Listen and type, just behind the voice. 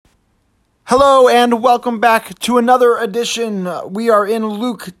Hello and welcome back to another edition. We are in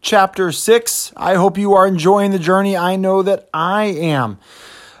Luke chapter 6. I hope you are enjoying the journey. I know that I am.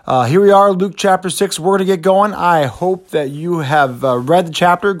 Here we are, Luke chapter 6. We're going to get going. I hope that you have read the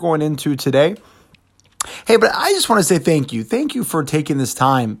chapter going into today. Hey, but I just want to say thank you. Thank you for taking this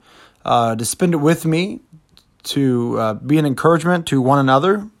time to spend it with me, to be an encouragement to one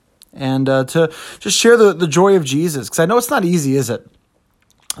another, and to just share the joy of Jesus. Because I know it's not easy, is it?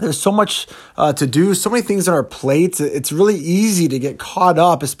 There's so much to do, so many things on our plates. It's really easy to get caught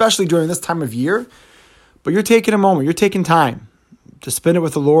up, especially during this time of year. But you're taking a moment, you're taking time to spend it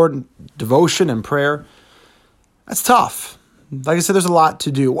with the Lord, devotion and prayer. That's tough. Like I said, there's a lot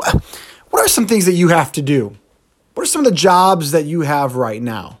to do. What are some things that you have to do? What are some of the jobs that you have right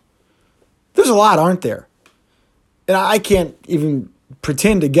now? There's a lot, aren't there? And I can't even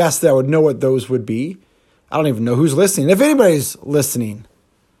pretend to guess that I would know what those would be. I don't even know who's listening, if anybody's listening.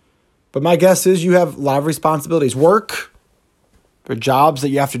 But my guess is you have a lot of responsibilities. Work, there are jobs that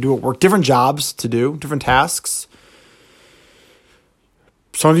you have to do at work, different jobs to do, different tasks.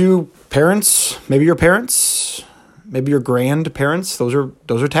 Some of you parents, maybe your parents, maybe your grandparents, those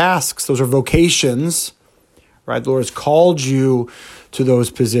are tasks, those are vocations, right? The Lord has called you to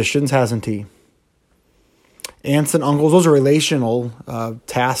those positions, hasn't He? Aunts and uncles, those are relational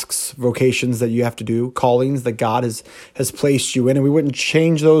tasks, vocations that you have to do, callings that God has placed you in, and we wouldn't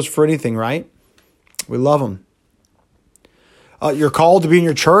change those for anything, right? We love them. You're called to be in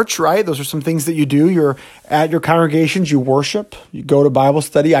your church, right? Those are some things that you do. You're at your congregations, you worship, you go to Bible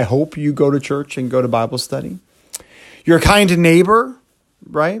study. I hope you go to church and go to Bible study. You're a kind neighbor,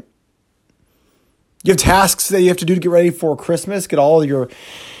 right? You have tasks that you have to do to get ready for Christmas, get all your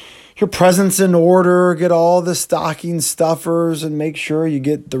presents in order, get all the stocking stuffers, and make sure you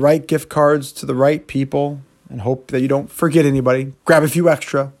get the right gift cards to the right people, and hope that you don't forget anybody. Grab a few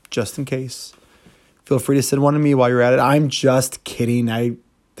extra, just in case. Feel free to send one to me while you're at it. I'm just kidding. I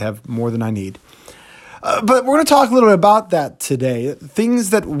have more than I need. But we're going to talk a little bit about that today. Things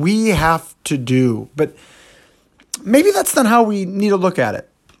that we have to do. But maybe that's not how we need to look at it.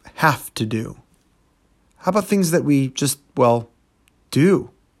 Have to do. How about things that we just, do?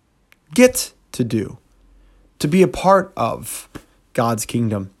 Get to do, to be a part of God's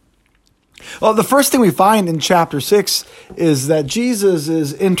kingdom. Well, the first thing we find in chapter 6 is that Jesus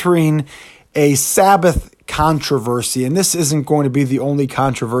is entering a Sabbath controversy, and this isn't going to be the only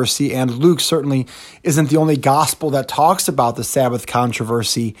controversy, and Luke certainly isn't the only gospel that talks about the Sabbath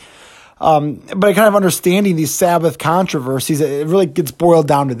controversy. But kind of understanding these Sabbath controversies, it really gets boiled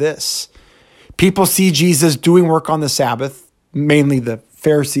down to this. People see Jesus doing work on the Sabbath, mainly the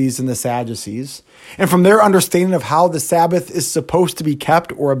Pharisees and the Sadducees. And from their understanding of how the Sabbath is supposed to be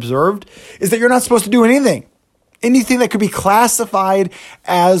kept or observed is that you're not supposed to do anything that could be classified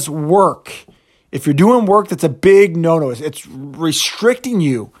as work. If you're doing work, that's a big no-no. It's restricting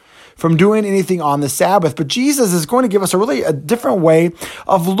you from doing anything on the Sabbath. But Jesus is going to give us a different way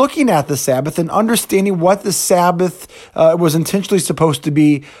of looking at the Sabbath and understanding what the Sabbath was intentionally supposed to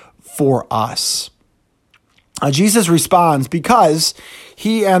be for us. Jesus responds because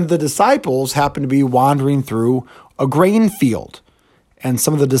he and the disciples happen to be wandering through a grain field. And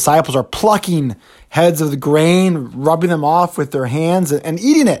some of the disciples are plucking heads of the grain, rubbing them off with their hands and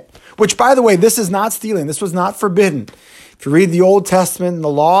eating it. Which, by the way, this is not stealing. This was not forbidden. If you read the Old Testament and the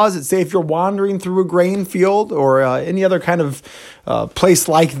laws, it say if you're wandering through a grain field or any other kind of place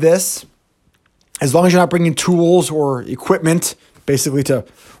like this, as long as you're not bringing tools or equipment, basically to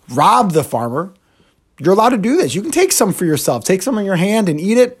rob the farmer, you're allowed to do this. You can take some for yourself. Take some in your hand and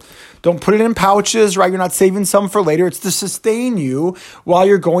eat it. Don't put it in pouches, right? You're not saving some for later. It's to sustain you while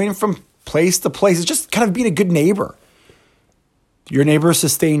you're going from place to place. It's just kind of being a good neighbor. Your neighbors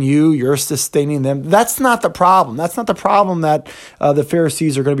sustain you. You're sustaining them. That's not the problem. That's not the problem that the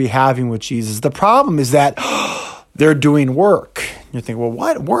Pharisees are going to be having with Jesus. The problem is that they're doing work. You're thinking, well,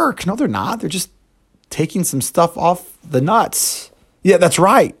 what? Work? No, they're not. They're just taking some stuff off the nuts. Yeah, that's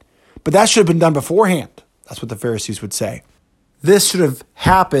right. But that should have been done beforehand. That's what the Pharisees would say. This should have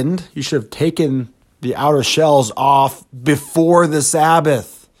happened. You should have taken the outer shells off before the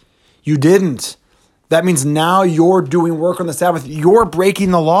Sabbath. You didn't. That means now you're doing work on the Sabbath. You're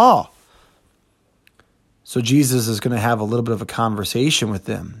breaking the law. So Jesus is going to have a little bit of a conversation with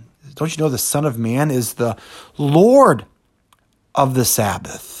them. Don't you know the Son of Man is the Lord of the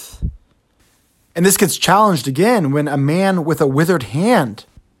Sabbath? And this gets challenged again when a man with a withered hand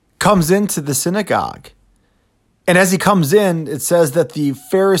comes into the synagogue. And as he comes in, it says that the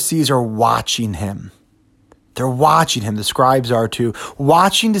Pharisees are watching him. They're watching him. The scribes are too,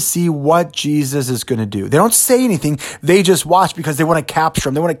 watching to see what Jesus is going to do. They don't say anything. They just watch because they want to capture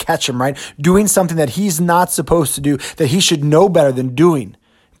him. They want to catch him, right? Doing something that he's not supposed to do, that he should know better than doing,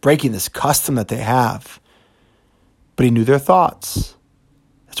 breaking this custom that they have. But he knew their thoughts.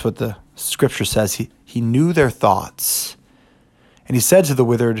 That's what the scripture says. He knew their thoughts. And he said to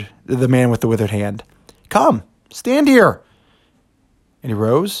the man with the withered hand, "Come, stand here." And he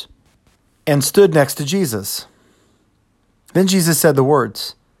rose and stood next to Jesus. Then Jesus said the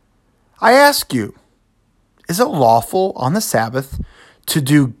words, "I ask you, is it lawful on the Sabbath to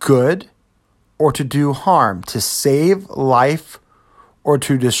do good or to do harm, to save life or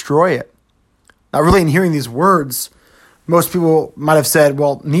to destroy it?" Now, really, in hearing these words, most people might have said,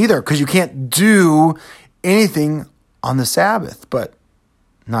 well, neither, because you can't do anything on the Sabbath. But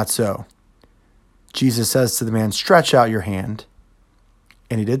not so. Jesus says to the man, "Stretch out your hand."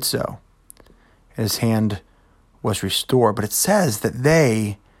 And he did so. And his hand was restored. But it says that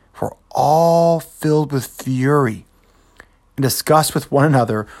they were all filled with fury and discussed with one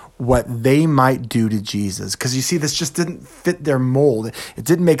another what they might do to Jesus. Because you see, this just didn't fit their mold. It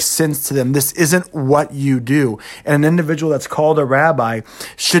didn't make sense to them. This isn't what you do. And an individual that's called a rabbi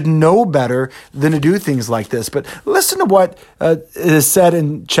should know better than to do things like this. But listen to what is said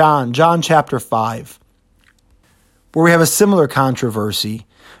in John chapter 5, where we have a similar controversy.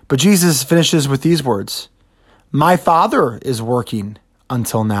 But Jesus finishes with these words, "My Father is working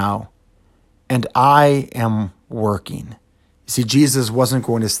until now, and I am working." You see, Jesus wasn't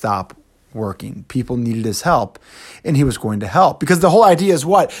going to stop working. People needed his help, and he was going to help. Because the whole idea is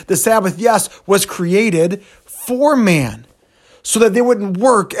what? The Sabbath, yes, was created for man, so that they wouldn't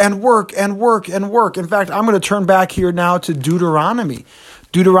work and work and work and work. In fact, I'm going to turn back here now to Deuteronomy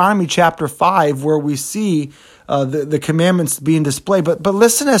chapter 5, where we see the commandments being displayed. But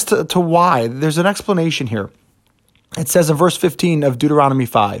listen as to why. There's an explanation here. It says in verse 15 of Deuteronomy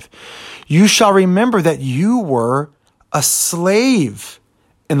 5, "You shall remember that you were a slave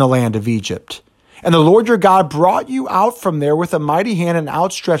in the land of Egypt. And the Lord your God brought you out from there with a mighty hand and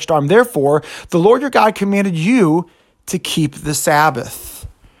outstretched arm. Therefore, the Lord your God commanded you to keep the Sabbath."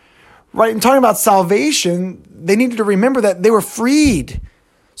 Right? And talking about salvation, they needed to remember that they were freed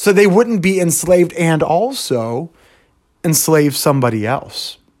so they wouldn't be enslaved and also enslave somebody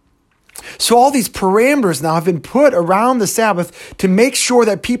else. So all these parameters now have been put around the Sabbath to make sure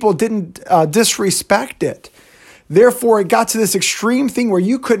that people didn't disrespect it. Therefore, it got to this extreme thing where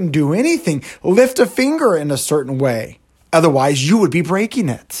you couldn't do anything, lift a finger in a certain way. Otherwise, you would be breaking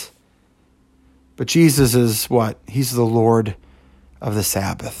it. But Jesus is what? He's the Lord of the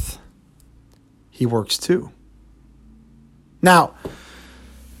Sabbath. He works too. Now,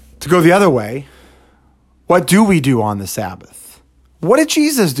 to go the other way, what do we do on the Sabbath? What did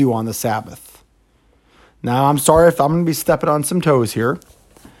Jesus do on the Sabbath? Now, I'm sorry if I'm going to be stepping on some toes here,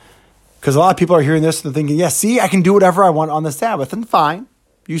 because a lot of people are hearing this and thinking, yeah, see, I can do whatever I want on the Sabbath. And fine,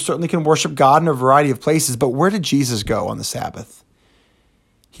 you certainly can worship God in a variety of places. But where did Jesus go on the Sabbath?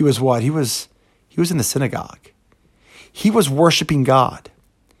 He was what? He was in the synagogue. He was worshiping God.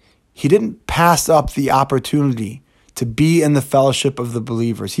 He didn't pass up the opportunity to be in the fellowship of the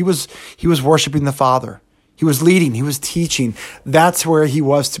believers. He was worshiping the Father. He was leading. He was teaching. That's where he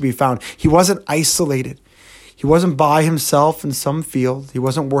was to be found. He wasn't isolated. He wasn't by himself in some field. He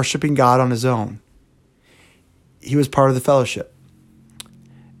wasn't worshiping God on his own. He was part of the fellowship.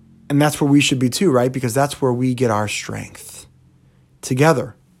 And that's where we should be too, right? Because that's where we get our strength.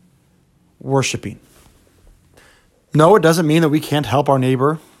 Together, worshiping. No, it doesn't mean that we can't help our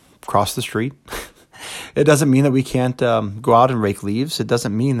neighbor cross the street. It doesn't mean that we can't go out and rake leaves. It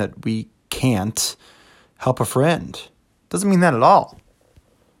doesn't mean that we can't help a friend. It doesn't mean that at all.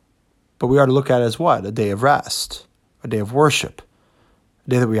 But we are to look at it as what? A day of rest, a day of worship, a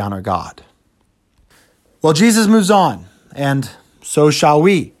day that we honor God. Well, Jesus moves on, and so shall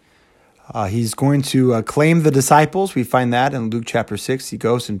we. He's going to claim the disciples. We find that in Luke chapter 6. He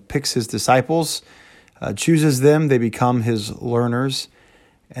goes and picks his disciples, chooses them. They become his learners.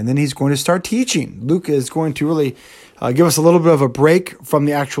 And then he's going to start teaching. Luke is going to really give us a little bit of a break from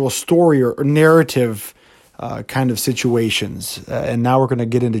the actual story or narrative kind of situations. And now we're going to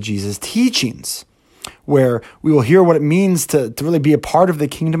get into Jesus' teachings, where we will hear what it means to really be a part of the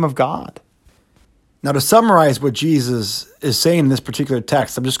kingdom of God. Now, to summarize what Jesus is saying in this particular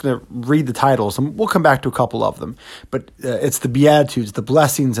text, I'm just going to read the titles, and we'll come back to a couple of them. But it's the Beatitudes, the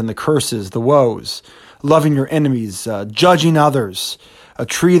blessings and the curses, the woes, loving your enemies, judging others, a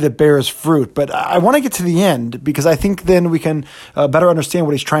tree that bears fruit. But I want to get to the end, because I think then we can better understand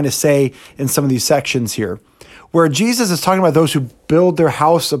what he's trying to say in some of these sections here. where Jesus is talking about those who build their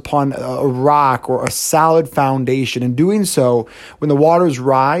house upon a rock or a solid foundation. In doing so, when the waters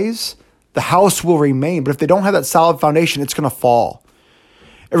rise, the house will remain. But if they don't have that solid foundation, it's going to fall.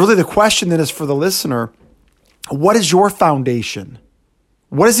 And really the question then is for the listener, what is your foundation?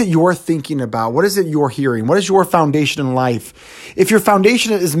 What is it you're thinking about? What is it you're hearing? What is your foundation in life? If your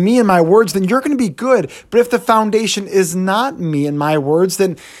foundation is me and my words, then you're going to be good. But if the foundation is not me and my words,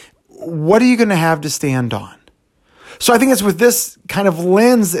 then what are you going to have to stand on? So I think it's with this kind of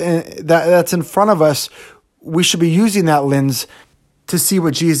lens that's in front of us, we should be using that lens to see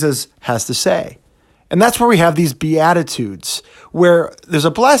what Jesus has to say. And that's where we have these Beatitudes, where there's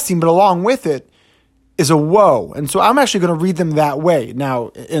a blessing, but along with it is a woe. And so I'm actually going to read them that way. Now,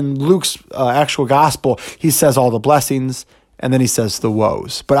 in Luke's actual gospel, he says all the blessings, and then he says the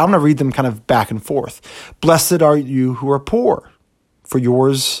woes. But I'm going to read them kind of back and forth. Blessed are you who are poor, for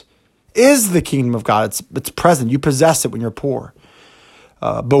yours is the kingdom of God. It's present. You possess it when you're poor.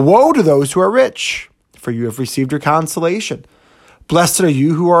 But woe to those who are rich, for you have received your consolation. Blessed are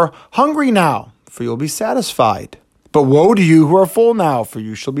you who are hungry now, for you'll be satisfied. But woe to you who are full now, for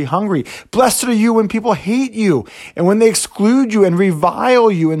you shall be hungry. Blessed are you when people hate you, and when they exclude you and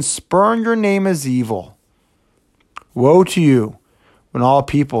revile you and spurn your name as evil. Woe to you when all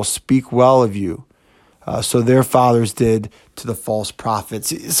people speak well of you, so their fathers did to the false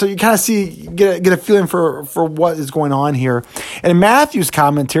prophets. So you kind of get a feeling for what is going on here. And in Matthew's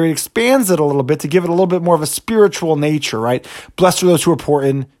commentary, it expands it a little bit to give it a little bit more of a spiritual nature, right? Blessed are those who are poor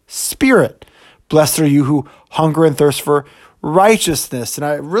in spirit. Blessed are you who hunger and thirst for righteousness. And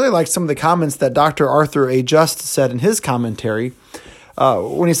I really like some of the comments that Dr. Arthur A. Just said in his commentary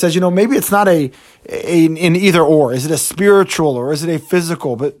when he says, maybe it's not an either or. Is it a spiritual or is it a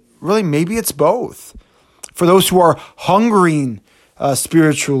physical? But really, maybe it's both. For those who are hungering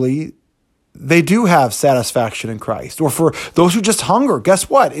spiritually, they do have satisfaction in Christ. Or for those who just hunger, guess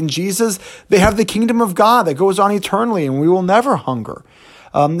what? In Jesus, they have the kingdom of God that goes on eternally, and we will never hunger.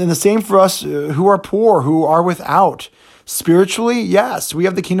 And the same for us who are poor, who are without. Spiritually, yes, we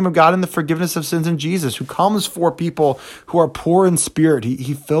have the kingdom of God and the forgiveness of sins in Jesus, who comes for people who are poor in spirit.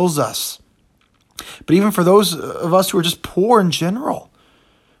 He fills us. But even for those of us who are just poor in general,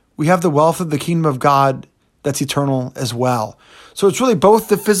 we have the wealth of the kingdom of God that's eternal as well. So it's really both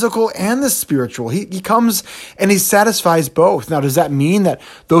the physical and the spiritual. He comes and he satisfies both. Now, does that mean that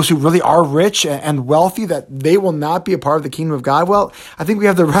those who really are rich and wealthy, that they will not be a part of the kingdom of God? Well, I think we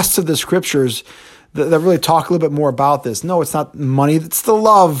have the rest of the scriptures that really talk a little bit more about this. No, it's not money. It's the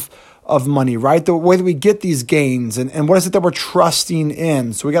love of money, right? The way that we get these gains and what is it that we're trusting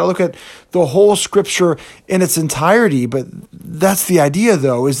in. So we got to look at the whole scripture in its entirety. But that's the idea,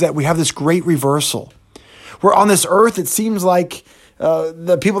 though, is that we have this great reversal. Where on this earth, it seems like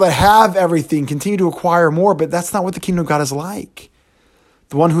the people that have everything continue to acquire more, but that's not what the kingdom of God is like.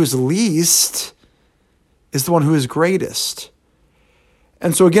 The one who is least is the one who is greatest.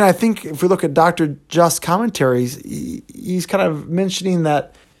 And so again, I think if we look at Dr. Just's commentaries, he's kind of mentioning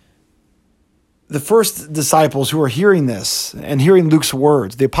that the first disciples who are hearing this and hearing Luke's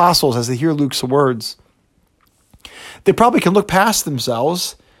words, the apostles, as they hear Luke's words, they probably can look past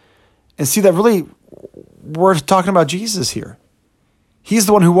themselves and see that really we're talking about Jesus here. He's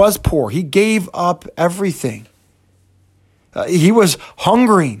the one who was poor. He gave up everything. He was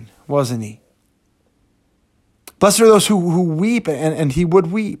hungering, wasn't he? Blessed are those who weep, and he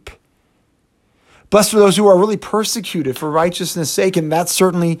would weep. Blessed are those who are really persecuted for righteousness' sake, and that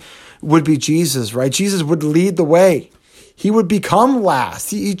certainly would be Jesus, right? Jesus would lead the way. He would become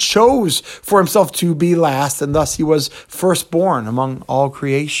last. He chose for himself to be last, and thus he was firstborn among all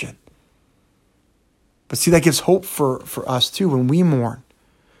creation. But see, that gives hope for us too when we mourn,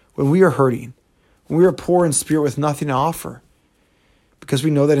 when we are hurting, when we are poor in spirit with nothing to offer. Because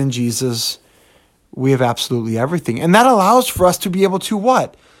we know that in Jesus, we have absolutely everything. And that allows for us to be able to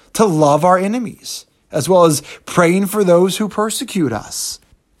what? To love our enemies, as well as praying for those who persecute us.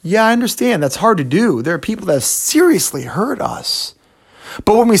 Yeah, I understand. That's hard to do. There are people that have seriously hurt us.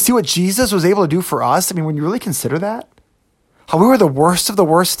 But when we see what Jesus was able to do for us, when you really consider that, how we were the worst of the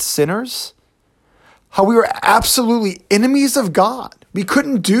worst sinners, how we were absolutely enemies of God. We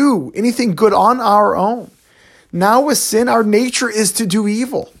couldn't do anything good on our own. Now with sin, our nature is to do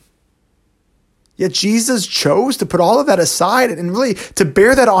evil. Yet Jesus chose to put all of that aside and really to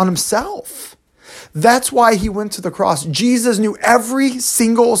bear that on himself. That's why he went to the cross. Jesus knew every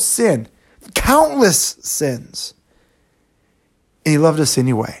single sin, countless sins. And he loved us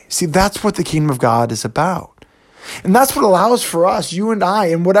anyway. See, that's what the kingdom of God is about. And that's what allows for us, you and I,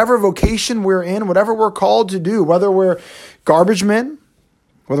 in whatever vocation we're in, whatever we're called to do, whether we're garbage men,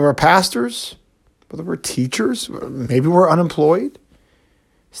 whether we're pastors, whether we're teachers, maybe we're unemployed,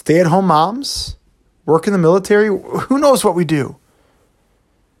 stay-at-home moms, work in the military, who knows what we do.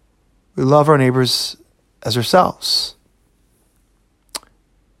 We love our neighbors as ourselves.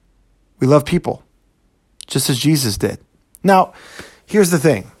 We love people, just as Jesus did. Now, here's the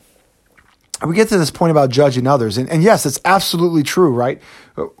thing. We get to this point about judging others, and yes, it's absolutely true, right?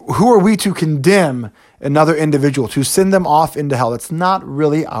 Who are we to condemn another individual, to send them off into hell? It's not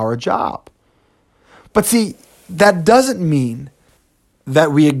really our job. But see, that doesn't mean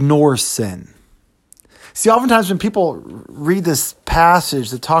that we ignore sin. See, oftentimes when people read this passage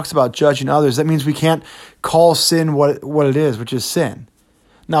that talks about judging others, that means we can't call sin what it is, which is sin.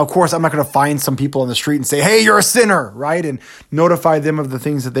 Now, of course, I'm not going to find some people on the street and say, hey, you're a sinner, right? And notify them of the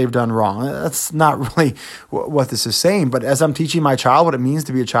things that they've done wrong. That's not really what this is saying. But as I'm teaching my child what it means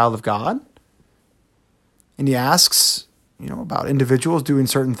to be a child of God, and he asks, about individuals doing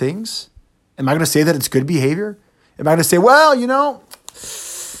certain things, am I going to say that it's good behavior? Am I going to say, well,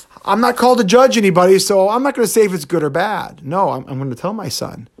 I'm not called to judge anybody, so I'm not going to say if it's good or bad. No, I'm going to tell my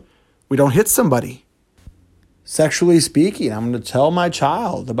son, we don't hit somebody. Sexually speaking, I'm going to tell my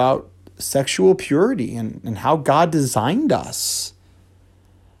child about sexual purity and how God designed us.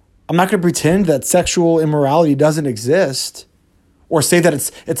 I'm not going to pretend that sexual immorality doesn't exist or say that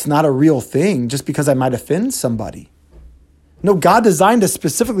it's not a real thing just because I might offend somebody. No, God designed us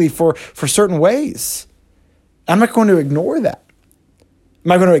specifically for certain ways. I'm not going to ignore that.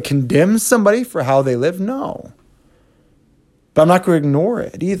 Am I going to condemn somebody for how they live? No. But I'm not going to ignore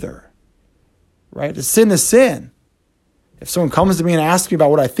it either. Right? A sin is sin. If someone comes to me and asks me about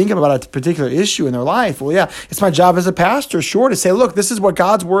what I think about a particular issue in their life, well, yeah, it's my job as a pastor, sure, to say, look, this is what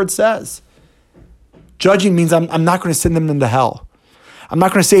God's word says. Judging means I'm not going to send them into hell. I'm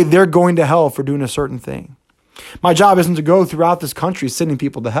not going to say they're going to hell for doing a certain thing. My job isn't to go throughout this country sending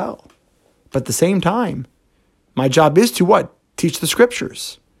people to hell. But at the same time, my job is to what? Teach the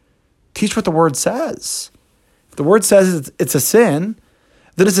scriptures. Teach what the word says. If the word says it's a sin,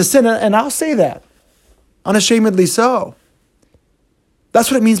 then it's a sin, and I'll say that, unashamedly so. That's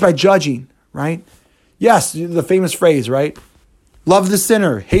what it means by judging, right? Yes, the famous phrase, right? Love the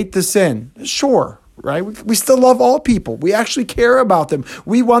sinner, hate the sin. Sure, right? We still love all people. We actually care about them.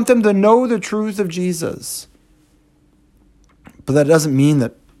 We want them to know the truth of Jesus. But that doesn't mean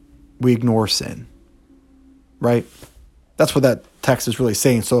that we ignore sin, right? That's what that text is really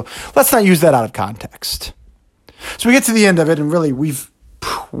saying. So let's not use that out of context. So we get to the end of it, and really we've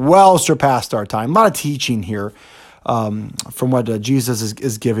well surpassed our time. A lot of teaching here from what Jesus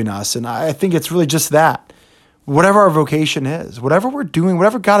is giving us. And I think it's really just that. Whatever our vocation is, whatever we're doing,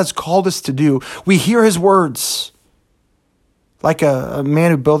 whatever God has called us to do, we hear his words. Like a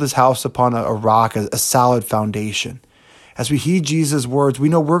man who built his house upon a rock, a solid foundation. As we heed Jesus' words, we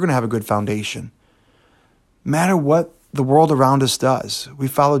know we're going to have a good foundation. No matter what the world around us does, we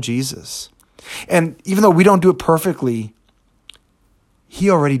follow Jesus. And even though we don't do it perfectly, he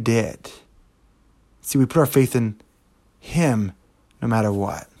already did. See, we put our faith in him no matter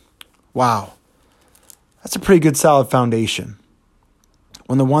what. Wow. That's a pretty good solid foundation.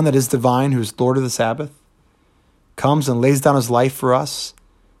 When the one that is divine, who is Lord of the Sabbath, comes and lays down his life for us,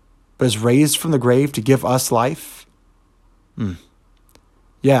 but is raised from the grave to give us life.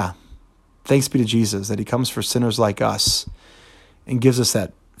 Yeah. Thanks be to Jesus that he comes for sinners like us and gives us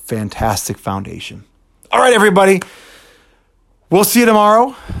that fantastic foundation. All right, everybody. We'll see you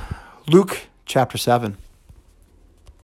tomorrow. Luke chapter 7.